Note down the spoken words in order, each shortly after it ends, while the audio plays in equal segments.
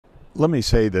Let me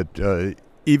say that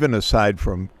even aside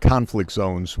from conflict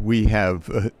zones, we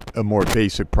have a more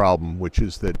basic problem, which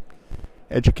is that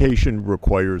education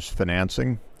requires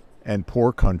financing, and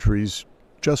poor countries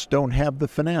just don't have the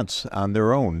finance on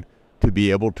their own to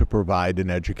be able to provide an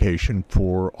education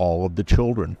for all of the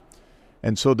children.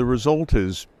 And so the result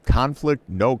is conflict,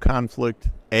 no conflict,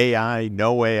 AI,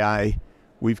 no AI.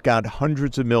 We've got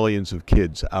hundreds of millions of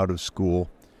kids out of school,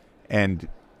 and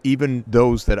even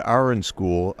those that are in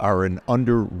school are in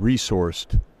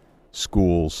under-resourced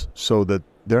schools so that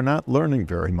they're not learning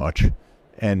very much.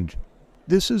 And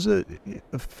this is a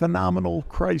phenomenal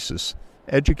crisis.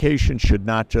 Education should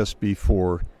not just be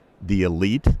for the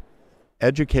elite.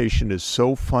 Education is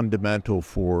so fundamental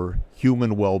for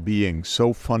human well-being,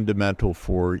 so fundamental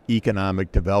for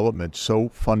economic development, so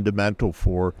fundamental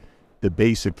for the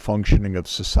basic functioning of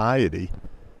society,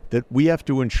 that we have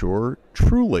to ensure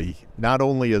truly, not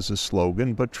only as a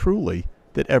slogan, but truly,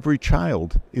 that every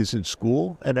child is in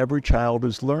school and every child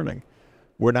is learning.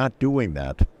 We're not doing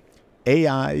that.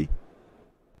 AI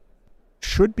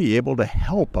should be able to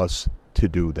help us to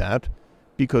do that,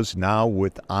 because now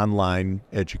with online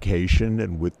education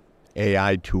and with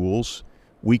AI tools,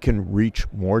 we can reach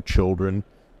more children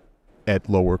at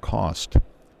lower cost.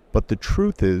 But the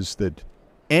truth is that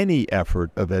any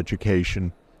effort of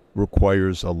education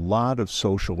requires a lot of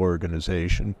social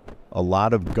organization, a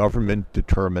lot of government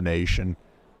determination,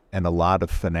 and a lot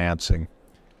of financing.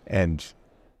 And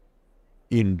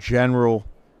in general,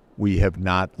 we have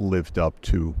not lived up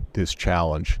to this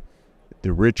challenge.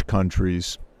 The rich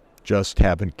countries just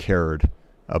haven't cared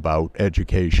about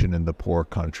education in the poor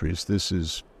countries. This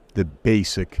is the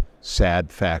basic sad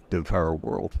fact of our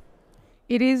world.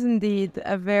 It is indeed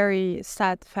a very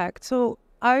sad fact. So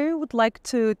I would like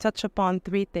to touch upon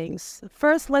three things.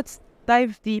 First, let's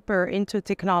dive deeper into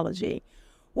technology.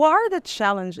 What are the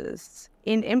challenges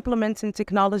in implementing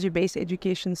technology-based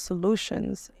education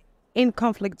solutions in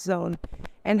conflict zone,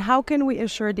 and how can we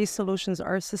ensure these solutions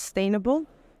are sustainable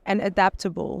and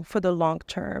adaptable for the long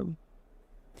term?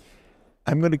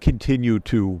 I'm going to continue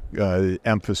to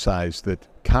emphasize that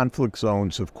conflict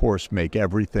zones, of course, make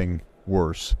everything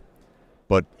worse.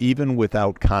 But even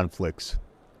without conflicts,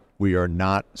 we are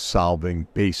not solving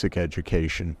basic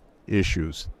education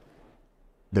issues.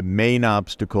 The main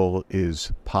obstacle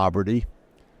is poverty,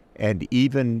 and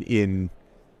even in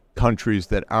countries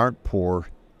that aren't poor,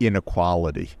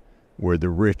 inequality, where the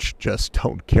rich just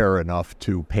don't care enough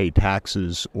to pay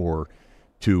taxes or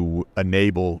to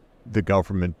enable the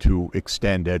government to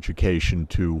extend education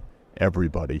to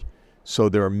everybody. So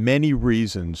there are many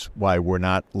reasons why we're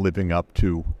not living up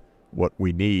to what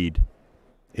we need.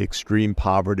 Extreme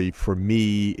poverty, for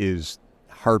me, is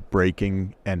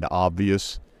heartbreaking and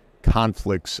obvious.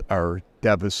 Conflicts are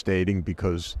devastating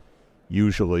because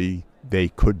usually they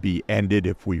could be ended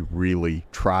if we really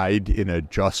tried in a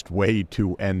just way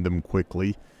to end them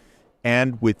quickly.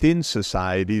 And within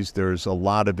societies, there's a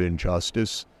lot of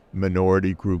injustice.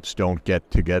 Minority groups don't get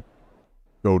to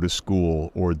go to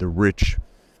school, or the rich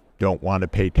don't want to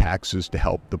pay taxes to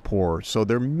help the poor. So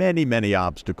there are many, many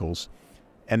obstacles.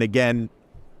 And again,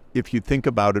 if you think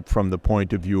about it from the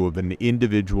point of view of an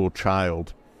individual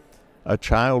child, a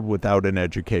child without an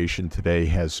education today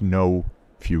has no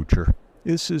future.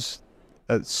 This is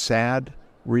a sad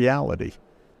reality.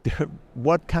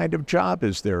 What kind of job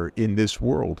is there in this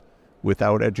world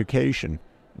without education?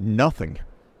 Nothing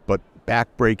but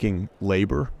backbreaking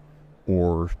labor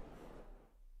or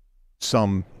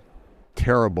some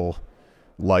terrible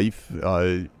life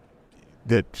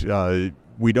that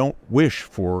we don't wish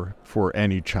for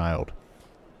any child.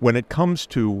 When it comes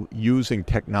to using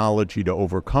technology to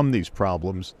overcome these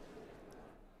problems,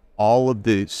 all of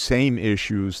the same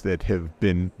issues that have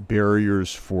been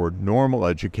barriers for normal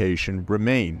education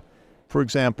remain. For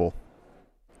example,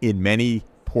 in many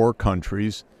poor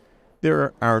countries,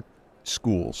 there aren't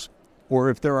schools. Or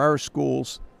if there are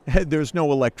schools, there's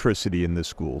no electricity in the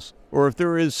schools. Or if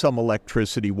there is some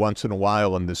electricity once in a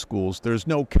while in the schools, there's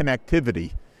no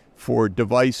connectivity for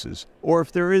devices. Or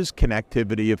if there is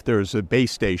connectivity, if there's a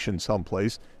base station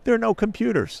someplace, there are no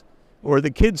computers. Or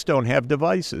the kids don't have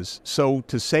devices. So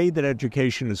to say that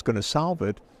education is going to solve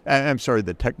it,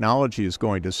 that technology is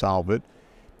going to solve it,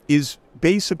 is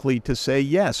basically to say,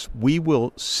 yes, we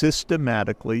will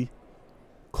systematically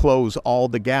close all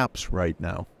the gaps right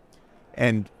now.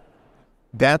 And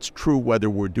that's true whether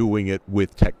we're doing it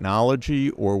with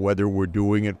technology or whether we're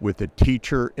doing it with a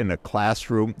teacher in a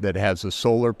classroom that has a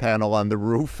solar panel on the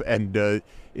roof and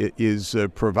is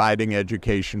providing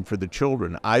education for the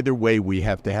children. Either way, we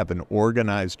have to have an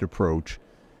organized approach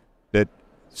that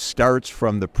starts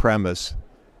from the premise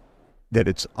that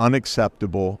it's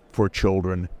unacceptable for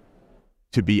children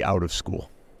to be out of school.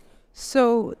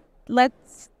 So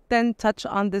let's then touch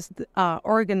on this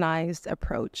organized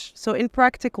approach. So in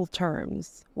practical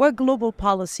terms, what global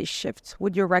policy shift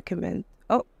would you recommend?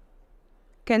 Oh,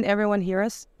 can everyone hear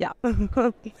us? Yeah.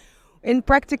 In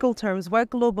practical terms, what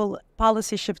global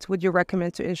policy shift would you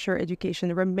recommend to ensure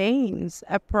education remains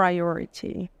a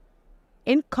priority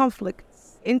in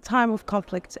conflicts, in time of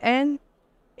conflict, and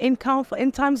in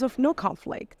times of no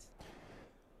conflict?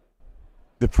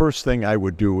 The first thing I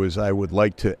would do is I would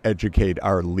like to educate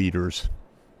our leaders,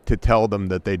 to tell them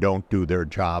that they don't do their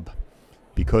job,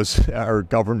 because our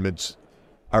governments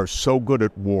are so good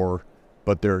at war,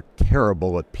 but they're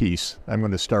terrible at peace. I'm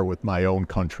going to start with my own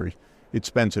country. It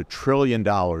spends $1 trillion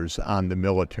on the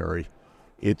military.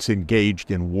 It's engaged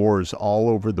in wars all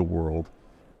over the world.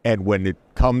 And when it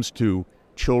comes to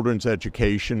children's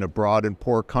education abroad in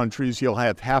poor countries, you'll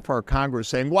have half our Congress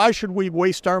saying, why should we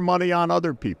waste our money on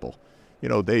other people? You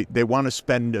know, they want to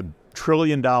spend $1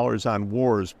 trillion on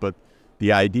wars, but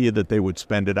the idea that they would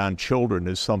spend it on children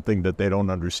is something that they don't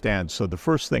understand. So the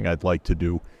first thing I'd like to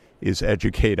do is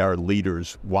educate our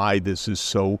leaders why this is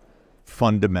so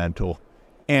fundamental,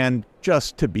 and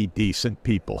just to be decent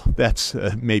people. That's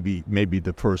maybe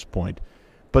the first point.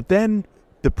 But then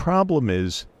the problem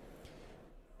is,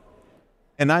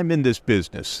 and I'm in this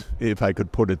business, if I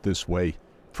could put it this way,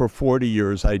 for 40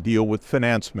 years I deal with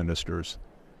finance ministers.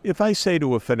 If I say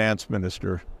to a finance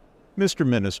minister, Mr.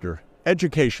 Minister,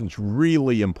 education's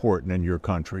really important in your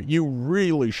country. You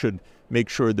really should make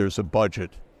sure there's a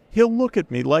budget. He'll look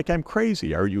at me like I'm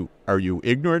crazy. Are you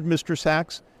ignorant, Mr.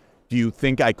 Sachs? Do you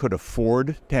think I could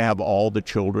afford to have all the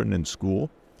children in school?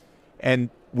 And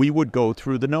we would go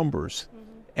through the numbers.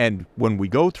 And when we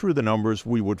go through the numbers,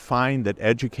 we would find that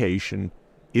education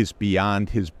is beyond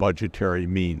his budgetary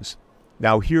means.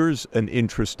 Now, here's an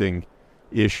interesting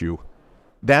issue.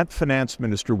 That finance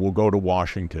minister will go to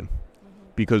Washington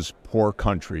because poor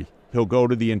country. He'll go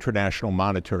to the International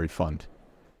Monetary Fund.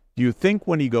 Do you think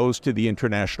when he goes to the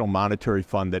International Monetary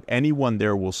Fund that anyone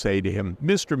there will say to him,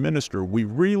 Mr. Minister, we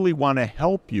really want to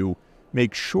help you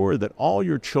make sure that all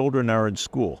your children are in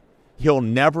school? He'll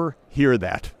never hear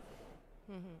that.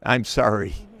 I'm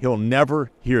sorry. He'll never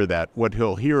hear that. What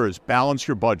he'll hear is balance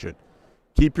your budget,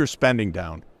 keep your spending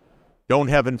down, don't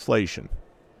have inflation.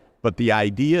 But the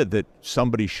idea that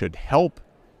somebody should help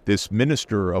this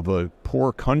minister of a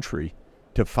poor country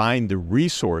to find the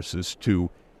resources to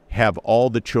have all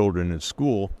the children in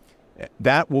school,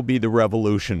 that will be the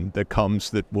revolution that comes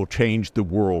that will change the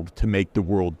world, to make the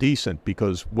world decent.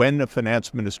 Because when a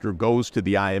finance minister goes to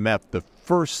the IMF, the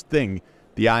first thing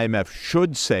the IMF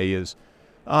should say is,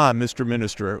 Mr.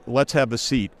 Minister, let's have a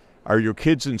seat. Are your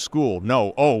kids in school?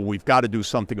 No. Oh, we've got to do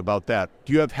something about that.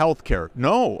 Do you have health care?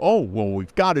 No. Oh, well,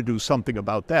 we've got to do something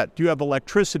about that. Do you have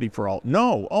electricity for all?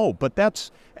 No. Oh, but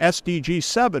that's SDG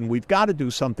 7. We've got to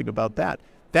do something about that.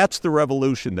 That's the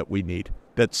revolution that we need,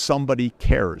 that somebody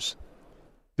cares.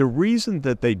 The reason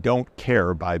that they don't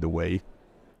care, by the way,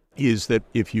 is that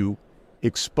if you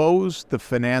expose the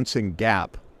financing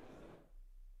gap,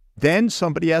 then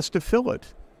somebody has to fill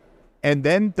it. And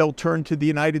then they'll turn to the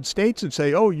United States and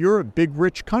say, oh, you're a big,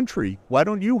 rich country. Why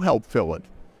don't you help fill it?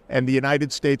 And the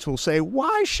United States will say,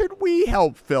 why should we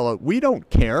help fill it? We don't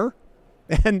care.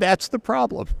 And that's the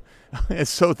problem. And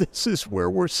so this is where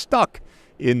we're stuck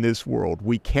in this world.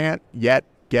 We can't yet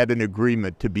get an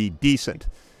agreement to be decent.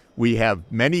 We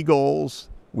have many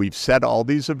goals. We've set all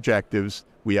these objectives.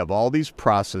 We have all these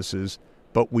processes,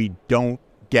 but we don't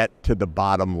get to the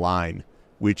bottom line,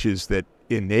 which is that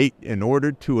in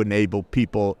order to enable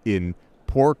people in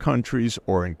poor countries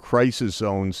or in crisis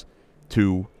zones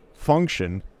to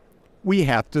function, we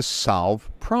have to solve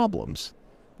problems.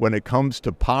 When it comes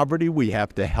to poverty, we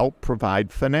have to help provide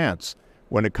finance.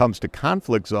 When it comes to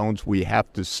conflict zones, we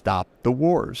have to stop the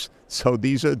wars. So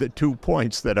these are the 2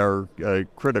 points that are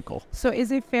critical. So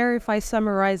is it fair if I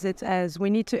summarize it as we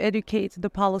need to educate the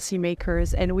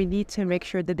policymakers and we need to make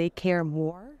sure that they care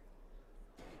more?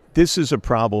 This is a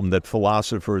problem that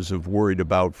philosophers have worried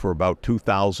about for about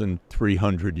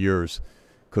 2,300 years,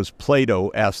 because Plato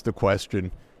asked the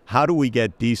question, how do we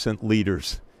get decent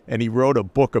leaders? And he wrote a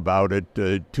book about it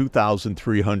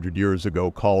 2,300 years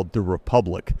ago called The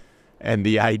Republic. And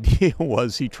the idea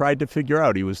was he tried to figure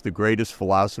out, he was the greatest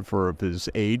philosopher of his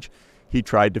age, he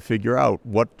tried to figure out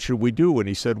what should we do? And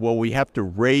he said, well, we have to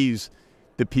raise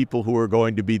the people who are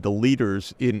going to be the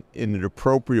leaders in an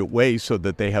appropriate way so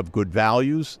that they have good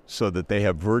values, so that they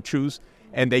have virtues,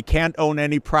 and they can't own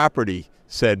any property,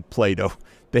 said Plato.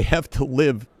 They have to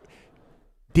live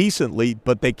decently,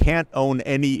 but they can't own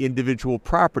any individual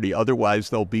property,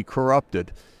 otherwise they'll be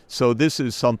corrupted. So this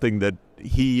is something that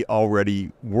he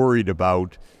already worried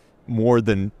about more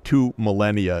than 2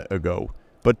 millennia ago.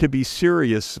 But to be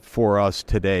serious for us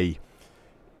today,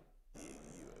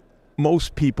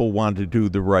 most people want to do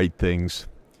the right things.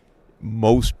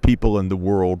 Most people in the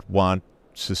world want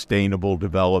sustainable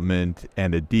development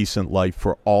and a decent life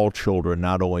for all children,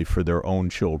 not only for their own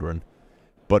children.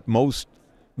 But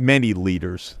many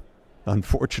leaders,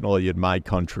 unfortunately in my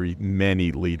country,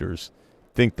 many leaders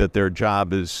think that their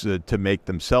job is to make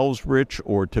themselves rich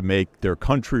or to make their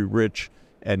country rich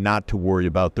and not to worry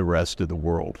about the rest of the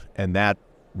world. And that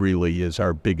really is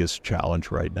our biggest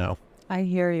challenge right now. I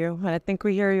hear you. And I think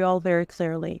we hear you all very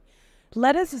clearly.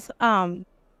 Let us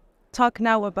talk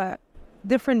now about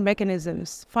different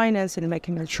mechanisms, financing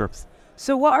mechanisms. Sure.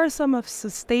 So what are some of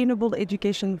sustainable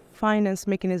education finance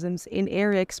mechanisms in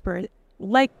area expert,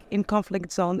 like in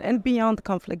conflict zone and beyond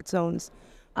conflict zones?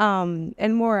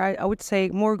 And more, I would say,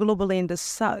 more globally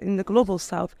in the global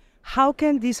south, how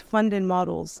can these funding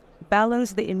models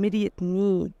balance the immediate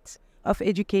needs of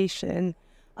education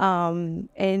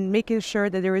and making sure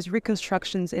that there is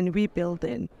reconstructions and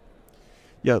rebuilding?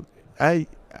 Yeah,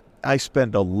 I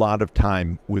spend a lot of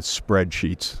time with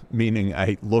spreadsheets, meaning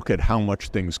I look at how much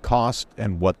things cost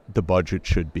and what the budget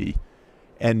should be.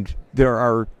 And there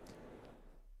are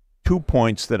 2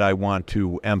 points that I want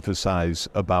to emphasize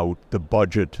about the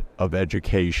budget of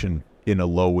education in a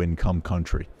low-income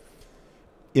country.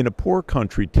 In a poor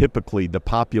country, typically the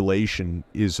population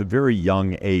is a very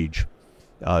young age.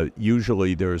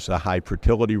 Usually there's a high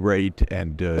fertility rate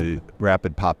and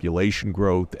rapid population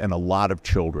growth and a lot of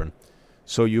children.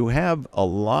 So you have a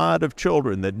lot of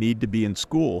children that need to be in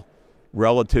school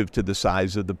relative to the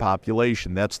size of the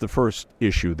population. That's the first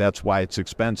issue. That's why it's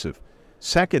expensive.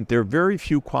 Second, there are very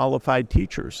few qualified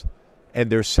teachers,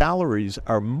 and their salaries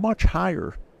are much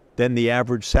higher than the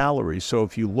average salary. So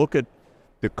if you look at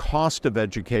the cost of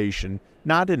education,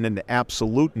 not in an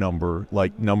absolute number,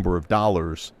 like number of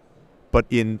dollars, but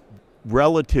in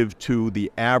relative to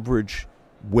the average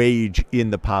wage in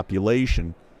the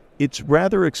population, it's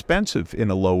rather expensive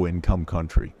in a low-income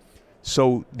country.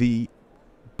 So the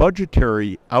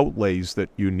budgetary outlays that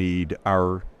you need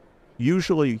are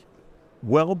usually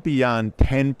well beyond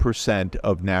 10%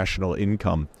 of national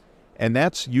income. And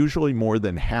that's usually more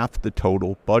than half the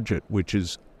total budget, which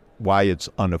is why it's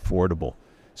unaffordable.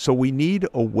 So we need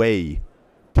a way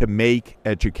to make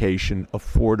education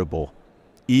affordable,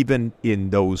 even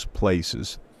in those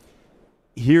places.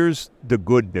 Here's the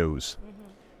good news.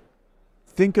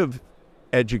 Think of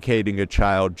educating a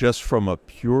child just from a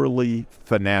purely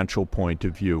financial point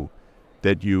of view,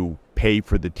 that you pay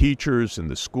for the teachers and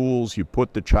the schools, you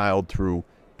put the child through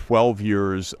 12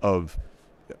 years of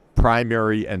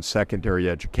primary and secondary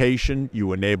education,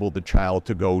 you enable the child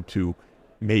to go to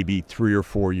maybe 3 or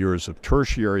 4 years of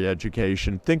tertiary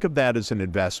education. Think of that as an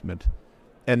investment,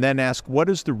 and then ask, what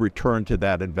is the return to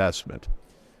that investment?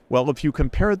 Well, if you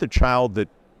compare the child that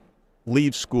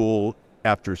leaves school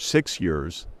after 6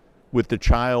 years with the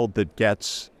child that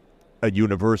gets a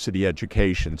university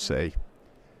education, say,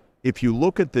 if you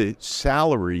look at the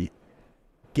salary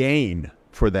gain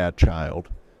for that child,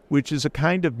 which is a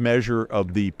kind of measure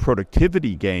of the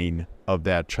productivity gain of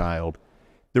that child,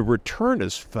 the return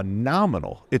is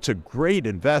phenomenal. It's a great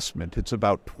investment. It's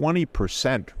about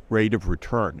 20% rate of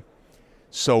return.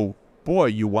 So, boy,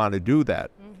 you want to do that.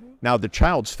 Now, the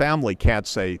child's family can't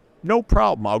say, no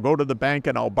problem, I'll go to the bank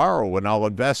and I'll borrow and I'll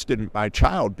invest in my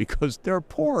child, because they're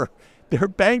poor. Their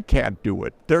bank can't do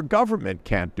it. Their government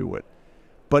can't do it.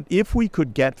 But if we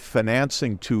could get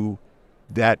financing to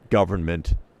that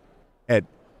government at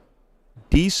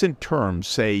decent terms,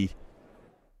 say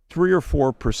 3 or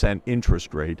 4%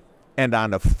 interest rate, and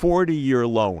on a 40-year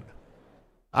loan,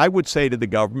 I would say to the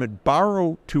government,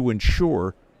 borrow to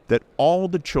ensure that all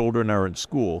the children are in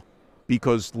school,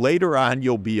 because later on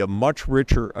you'll be a much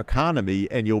richer economy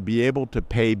and you'll be able to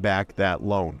pay back that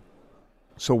loan.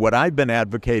 So what I've been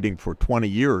advocating for 20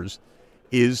 years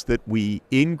is that we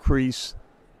increase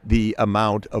the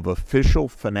amount of official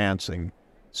financing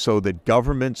so that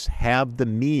governments have the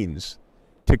means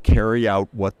to carry out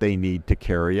what they need to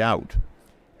carry out.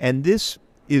 And this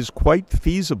is quite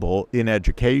feasible in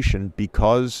education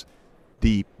because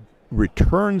the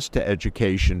returns to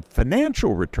education,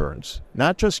 financial returns,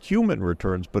 not just human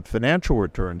returns, but financial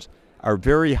returns, are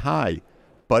very high.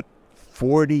 But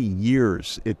 40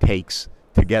 years it takes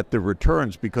to get the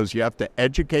returns, because you have to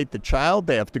educate the child,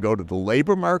 they have to go to the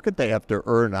labor market, they have to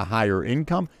earn a higher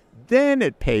income, then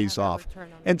it pays off.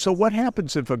 And so what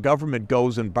happens if a government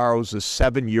goes and borrows a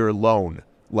 7-year loan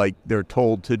like they're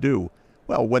told to do?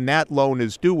 Well, when that loan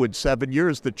is due in 7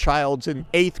 years, the child's in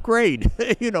 8th grade.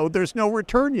 There's no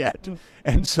return yet.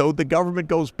 And so the government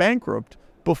goes bankrupt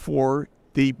before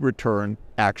the return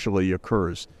actually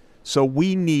occurs. So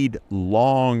we need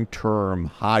long-term,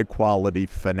 high-quality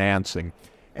financing.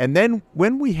 And then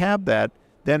when we have that,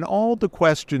 then all the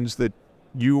questions that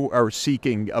you are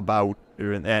seeking about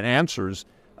and answers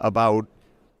about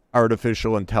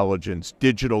artificial intelligence,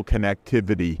 digital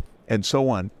connectivity, and so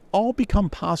on, all become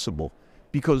possible.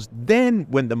 Because then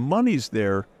when the money's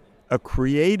there, a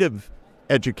creative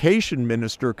education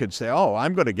minister could say, oh,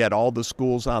 I'm going to get all the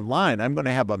schools online. I'm going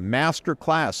to have a master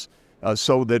class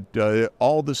so that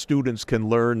all the students can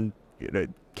learn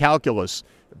calculus,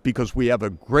 because we have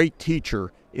a great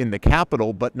teacher in the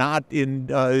capital, but not in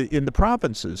the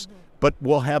provinces. But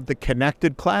we'll have the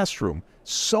connected classroom.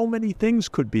 So many things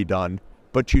could be done,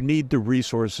 but you need the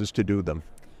resources to do them.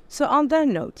 So on that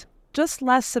note, just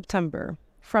last September,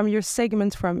 from your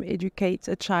segment from Educate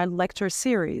a Child lecture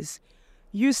series,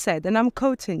 you said, and I'm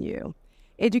quoting you,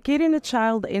 educating a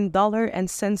child in dollar and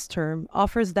cents term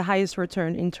offers the highest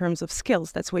return in terms of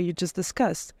skills. That's what you just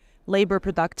discussed. Labor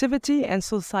productivity and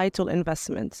societal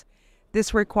investment.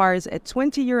 This requires a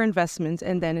 20-year investment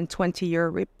and then in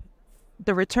 20-year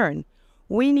the return.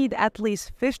 We need at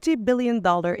least $50 billion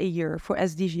a year for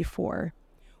SDG 4.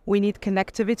 We need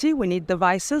connectivity, we need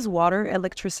devices, water,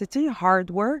 electricity,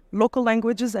 hardware, local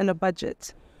languages, and a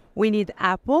budget. We need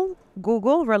Apple,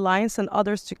 Google, Reliance, and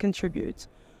others to contribute.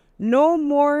 No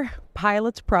more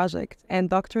pilot project. And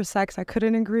Dr. Sachs, I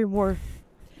couldn't agree more.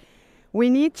 We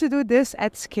need to do this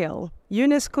at scale.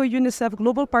 UNESCO, UNICEF,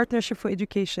 Global Partnership for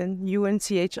Education,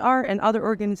 UNCHR, and other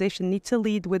organizations need to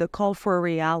lead with a call for a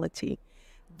reality.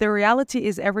 The reality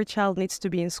is every child needs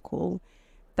to be in school.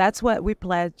 That's what we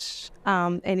pledge,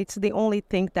 and it's the only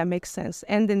thing that makes sense.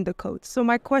 And in the code. So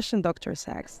my question, Dr.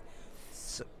 Sachs,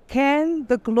 can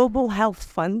the Global Health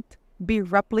Fund be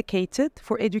replicated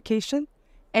for education?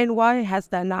 And why has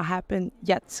that not happened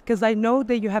yet? Because I know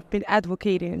that you have been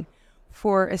advocating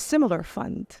for a similar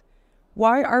fund.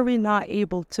 Why are we not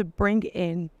able to bring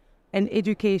in an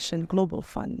education global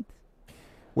fund?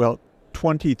 Well,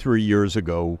 23 years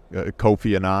ago,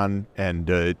 Kofi Annan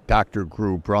and Dr.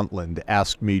 Gru Brundtland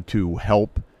asked me to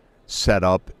help set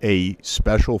up a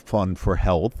special fund for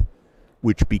health,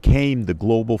 which became the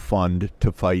Global Fund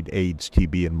to fight AIDS,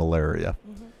 TB, and malaria.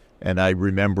 Mm-hmm. And I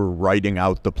remember writing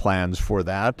out the plans for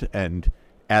that and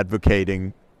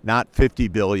advocating not $50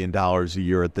 billion a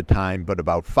year at the time, but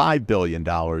about $5 billion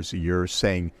a year,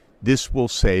 saying this will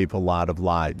save a lot of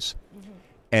lives. Mm-hmm.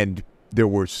 And there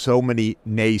were so many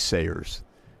naysayers.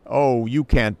 Oh, you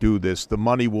can't do this. The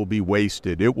money will be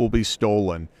wasted. It will be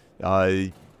stolen.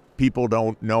 People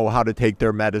don't know how to take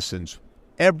their medicines.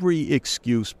 Every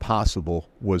excuse possible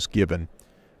was given.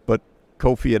 But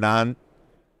Kofi Annan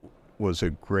was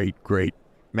a great, great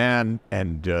man,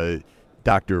 and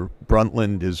Dr.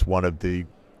 Brundtland is one of the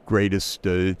greatest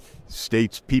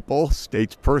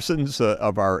statespersons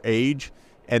of our age,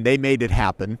 and they made it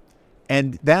happen.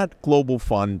 And that global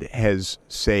fund has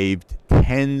saved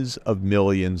tens of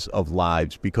millions of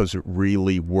lives because it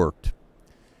really worked.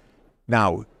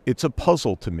 Now, it's a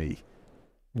puzzle to me.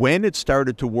 When it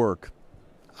started to work,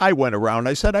 I went around,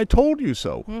 I said, I told you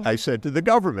so. Mm-hmm. I said to the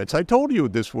governments, I told you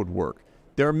this would work.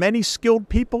 There are many skilled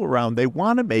people around. They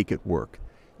want to make it work.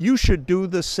 You should do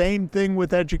the same thing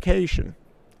with education.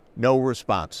 No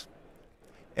response.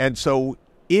 And so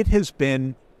it has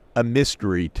been a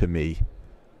mystery to me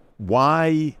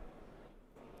why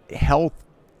health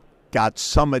got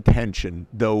some attention,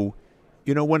 though,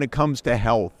 when it comes to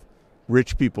health,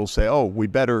 rich people say, oh,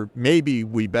 maybe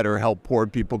we better help poor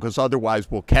people because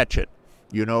otherwise we'll catch it.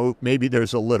 Maybe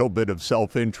there's a little bit of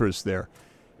self-interest there.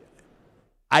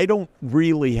 I don't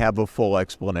really have a full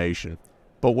explanation,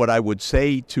 but what I would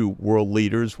say to world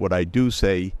leaders, what I do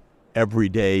say every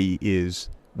day is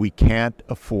we can't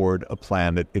afford a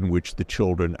planet in which the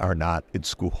children are not in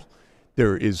school.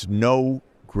 There is no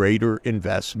greater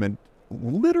investment.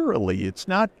 Literally, it's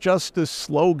not just a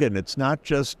slogan. It's not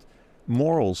just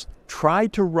morals. Try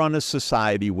to run a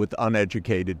society with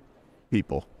uneducated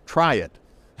people. Try it.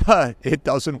 It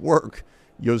doesn't work.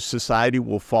 Your society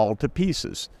will fall to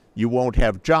pieces. You won't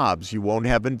have jobs. You won't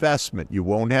have investment. You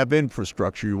won't have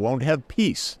infrastructure. You won't have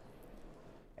peace.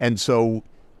 And so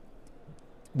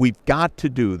we've got to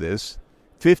do this.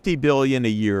 $50 billion a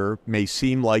year may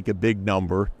seem like a big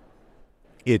number.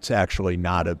 It's actually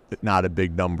not a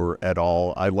big number at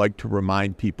all. I like to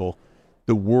remind people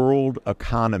the world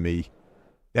economy,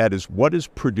 that is what is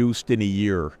produced in a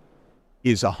year,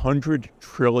 is $100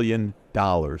 trillion.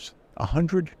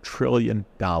 $100 trillion.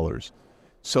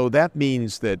 So that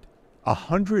means that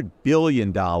 $100 billion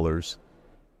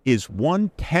is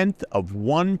 1/10 of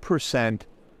 1%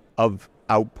 of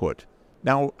output.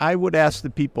 Now, I would ask the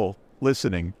people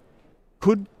listening,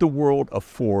 could the world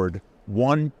afford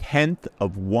 1/10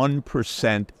 of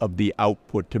 1% of the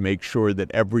output to make sure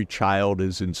that every child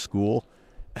is in school?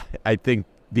 I think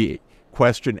the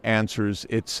question answers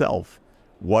itself.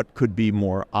 What could be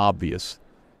more obvious?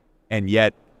 And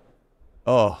yet,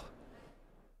 come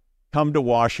to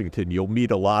Washington. You'll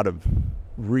meet a lot of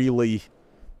really,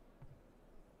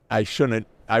 I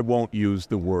won't use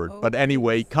the word. But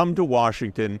anyway, come to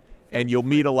Washington and you'll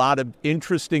meet a lot of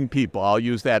interesting people. I'll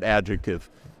use that adjective.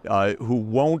 Who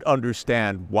won't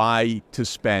understand why to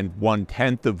spend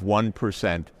 1/10 of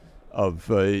 1% of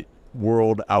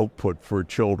world output for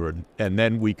children, and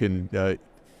then we can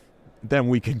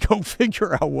go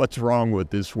figure out what's wrong with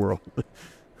this world.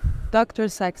 Dr.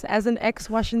 Sachs, as an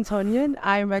ex-Washingtonian,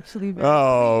 I'm actually very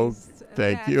pleased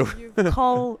thank that you. You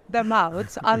call them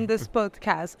out on this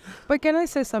podcast. But can I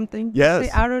say something? Yes.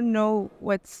 See, I don't know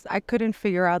I couldn't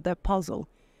figure out that puzzle.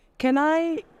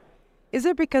 Is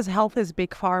it because health is big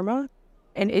pharma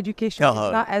and education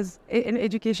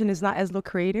is not as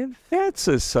lucrative?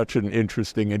 That's such an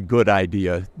interesting and good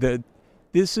idea.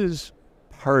 This is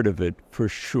part of it for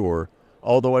sure.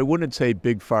 Although I wouldn't say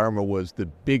Big Pharma was the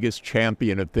biggest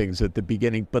champion of things at the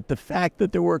beginning, but the fact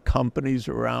that there were companies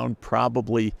around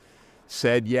probably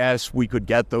said, yes, we could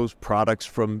get those products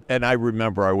from, and I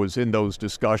remember I was in those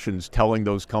discussions telling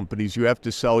those companies, you have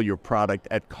to sell your product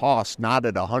at cost, not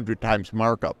at 100 times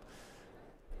markup.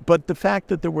 But the fact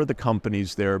that there were the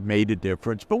companies there made a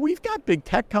difference. But we've got big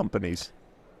tech companies.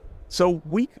 So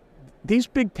these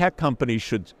big tech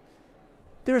companies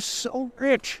they're so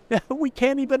rich. We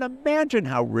can't even imagine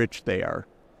how rich they are.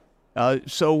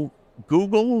 So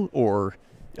Google or...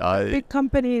 big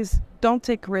companies don't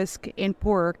take risk in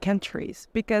poorer countries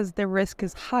because the risk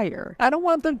is higher. I don't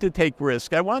want them to take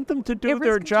risk. I want them to do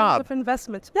their job. Of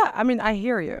investments. Yeah, I mean, I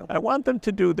hear you. I want them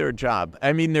to do their job.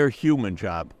 I mean, their human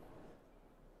job.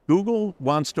 Google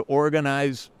wants to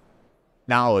organize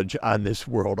knowledge on this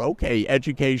world. Okay,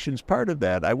 education's part of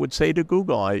that. I would say to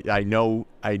Google, I know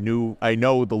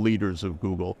the leaders of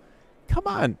Google. Come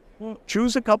on,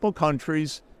 choose a couple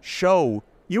countries, show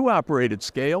you operate at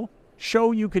scale,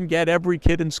 show you can get every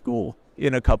kid in school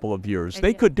in a couple of years.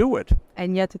 They could do it.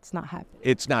 And yet it's not happening.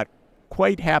 It's not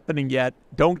quite happening yet.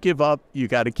 Don't give up. You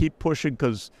got to keep pushing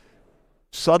because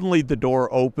suddenly the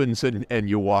door opens and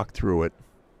you walk through it.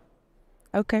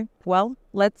 Okay, well,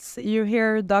 you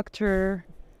hear Dr.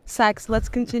 Sachs, let's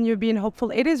continue being hopeful.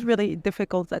 It is really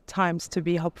difficult at times to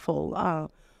be hopeful,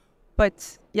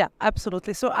 but yeah,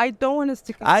 absolutely. So I don't want us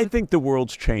to... I think the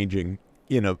world's changing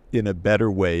in a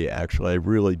better way, actually. I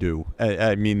really do.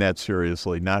 I mean that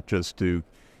seriously, not just to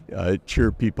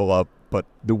cheer people up, but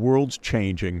the world's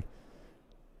changing.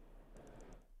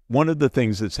 One of the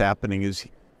things that's happening is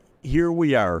here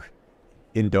we are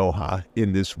in Doha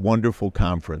in this wonderful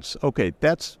conference. Okay,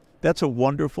 that's a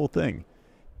wonderful thing.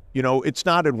 You know, it's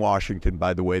not in Washington,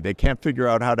 by the way. They can't figure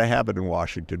out how to have it in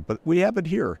Washington, but we have it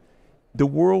here. The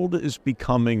world is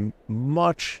becoming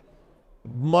much,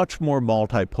 much more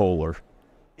multipolar.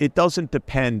 It doesn't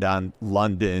depend on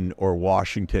London or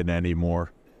Washington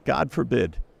anymore. God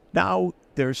forbid. Now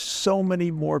there's so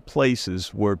many more places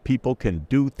where people can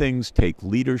do things, take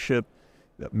leadership,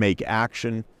 make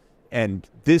action. And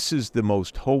this is the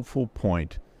most hopeful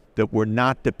point, that we're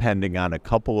not depending on a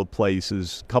couple of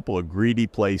places, couple of greedy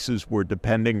places. We're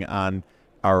depending on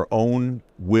our own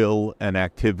will and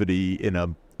activity in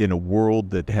a world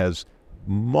that has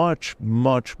much,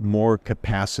 much more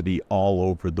capacity all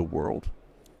over the world.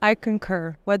 I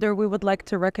concur, whether we would like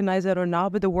to recognize it or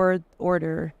not, but the world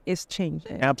order is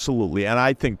changing. Absolutely. And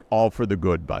I think all for the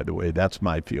good, by the way. That's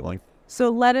my feeling. So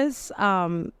let us...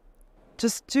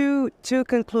 just two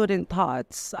concluding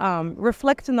thoughts.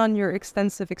 Reflecting on your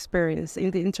extensive experience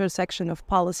in the intersection of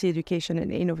policy, education,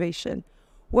 and innovation,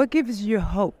 what gives you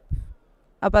hope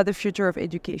about the future of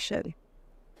education?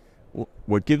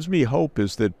 What gives me hope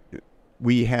is that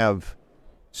we have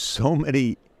so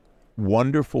many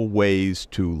wonderful ways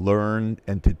to learn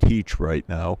and to teach right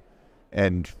now.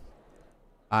 And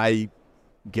I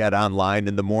get online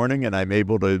in the morning and I'm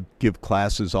able to give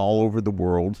classes all over the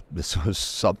world. This was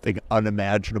something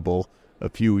unimaginable a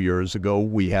few years ago.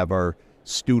 We have our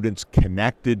students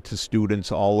connected to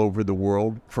students all over the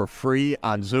world for free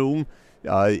on Zoom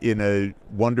in a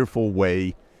wonderful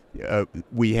way.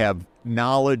 We have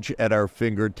knowledge at our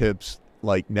fingertips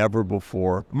like never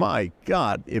before. My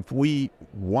God, if we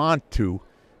want to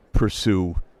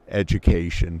pursue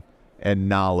education and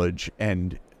knowledge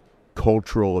and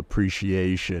cultural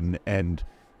appreciation and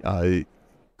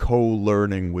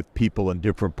co-learning with people in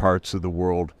different parts of the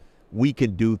world, we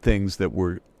can do things that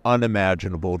were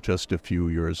unimaginable just a few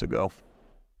years ago.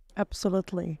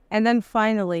 Absolutely. And then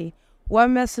finally, what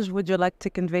message would you like to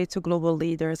convey to global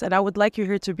leaders? And I would like you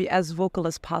here to be as vocal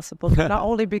as possible, not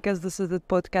only because this is the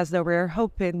podcast that we're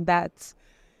hoping that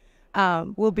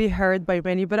will be heard by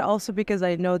many, but also because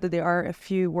I know that there are a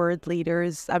few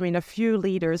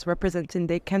leaders representing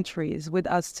their countries with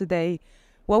us today.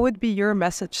 What would be your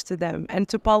message to them and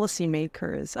to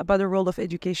policymakers about the role of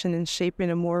education in shaping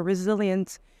a more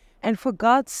resilient and, for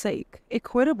God's sake,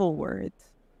 equitable world?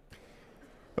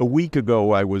 A week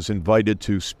ago, I was invited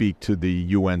to speak to the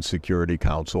UN Security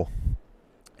Council,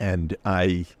 and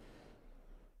I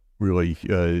really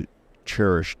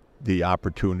cherished the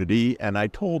opportunity, and I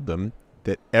told them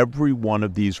that every one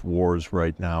of these wars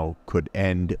right now could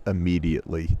end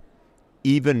immediately,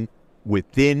 even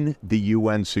within the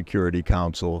UN Security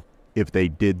Council, if they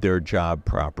did their job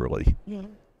properly. Yeah.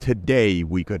 Today,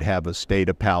 we could have a state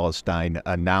of Palestine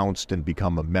announced and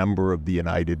become a member of the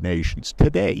United Nations.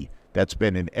 Today. That's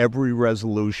been in every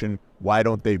resolution. Why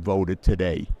don't they vote it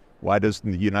today? Why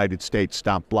doesn't the United States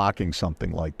stop blocking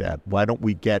something like that? Why don't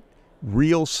we get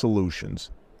real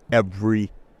solutions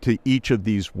to each of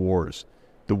these wars?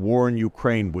 The war in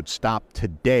Ukraine would stop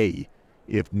today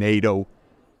if NATO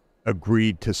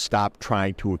agreed to stop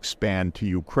trying to expand to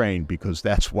Ukraine, because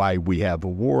that's why we have a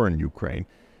war in Ukraine.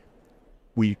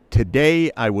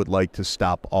 Today, I would like to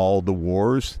stop all the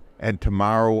wars, and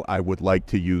tomorrow I would like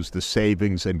to use the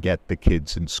savings and get the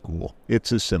kids in school.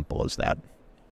 It's as simple as that.